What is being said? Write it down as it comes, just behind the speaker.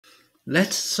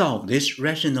Let's solve this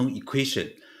rational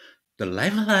equation. The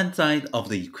left-hand side of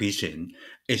the equation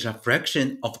is a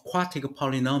fraction of quartic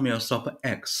polynomials of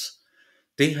x.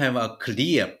 They have a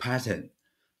clear pattern.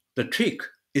 The trick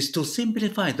is to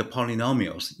simplify the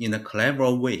polynomials in a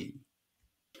clever way.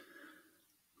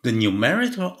 The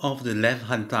numerator of the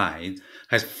left-hand side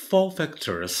has 4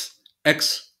 factors: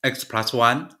 x, x plus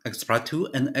 1, x plus 2,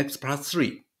 and x plus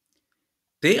 3.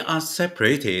 They are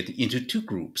separated into 2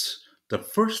 groups. The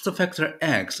first factor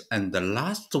x and the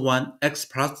last one x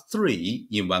plus 3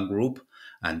 in one group,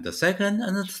 and the second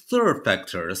and third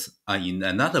factors are in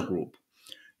another group.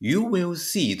 You will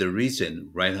see the reason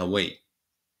right away.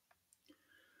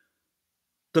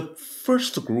 The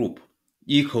first group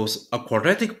equals a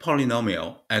quadratic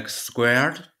polynomial x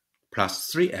squared plus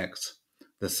 3x.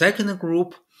 The second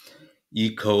group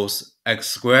equals x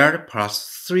squared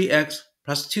plus 3x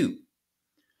plus 2.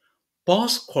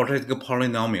 Both quadratic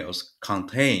polynomials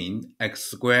contain x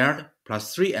squared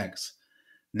plus 3x.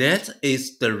 That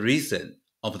is the reason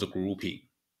of the grouping.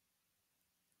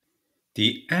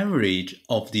 The average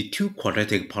of the two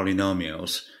quadratic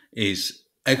polynomials is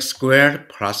x squared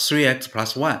plus 3x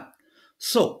plus 1.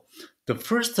 So, the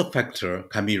first factor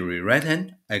can be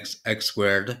rewritten as x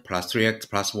squared plus 3x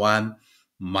plus 1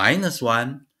 minus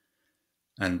 1,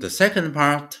 and the second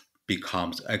part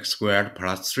becomes x squared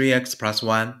plus 3x plus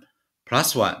 1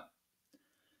 plus 1.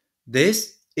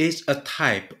 This is a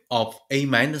type of a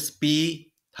minus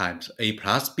b times a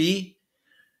plus b.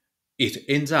 It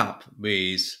ends up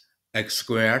with x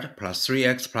squared plus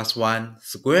 3x plus 1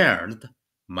 squared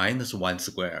minus 1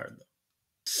 squared.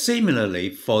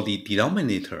 Similarly, for the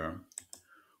denominator,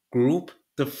 group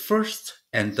the first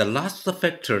and the last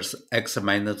factors x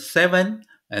minus 7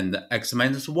 and x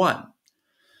minus 1.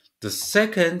 The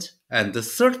second and the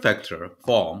third factor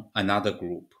form another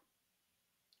group.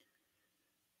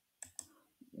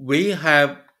 We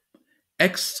have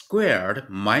x squared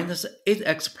minus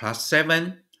 8x plus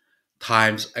 7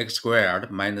 times x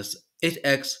squared minus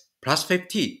 8x plus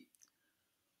 15.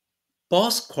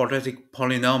 Both quadratic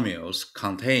polynomials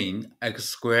contain x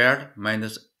squared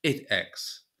minus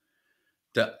 8x.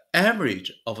 The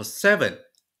average of 7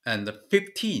 and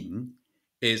 15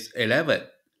 is 11,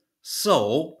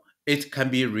 so it can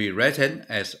be rewritten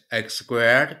as x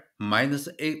squared minus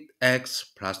 8x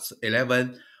plus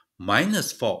 11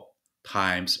 minus 4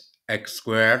 times x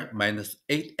squared minus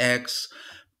 8x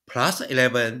plus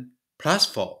 11 plus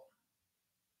 4.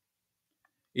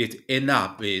 It ends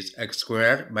up with x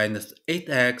squared minus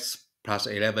 8x plus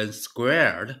 11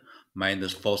 squared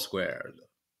minus 4 squared.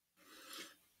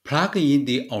 Plug in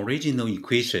the original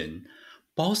equation.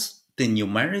 Both the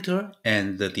numerator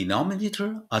and the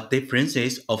denominator are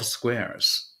differences of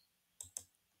squares.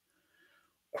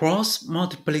 Cross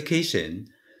multiplication: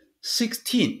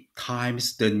 16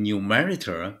 times the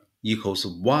numerator equals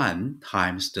 1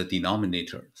 times the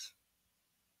denominator.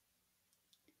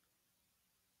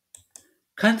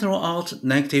 Cancel out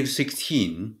negative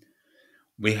 16.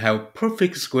 We have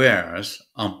perfect squares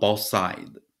on both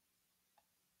sides.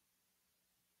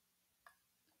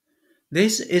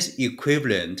 This is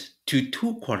equivalent to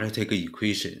 2 quadratic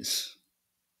equations.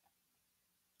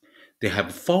 They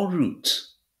have 4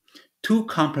 roots, 2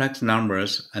 complex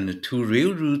numbers and 2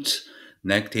 real roots,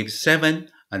 negative 7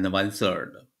 and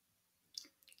 1/3.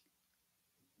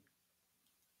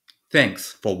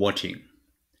 Thanks for watching.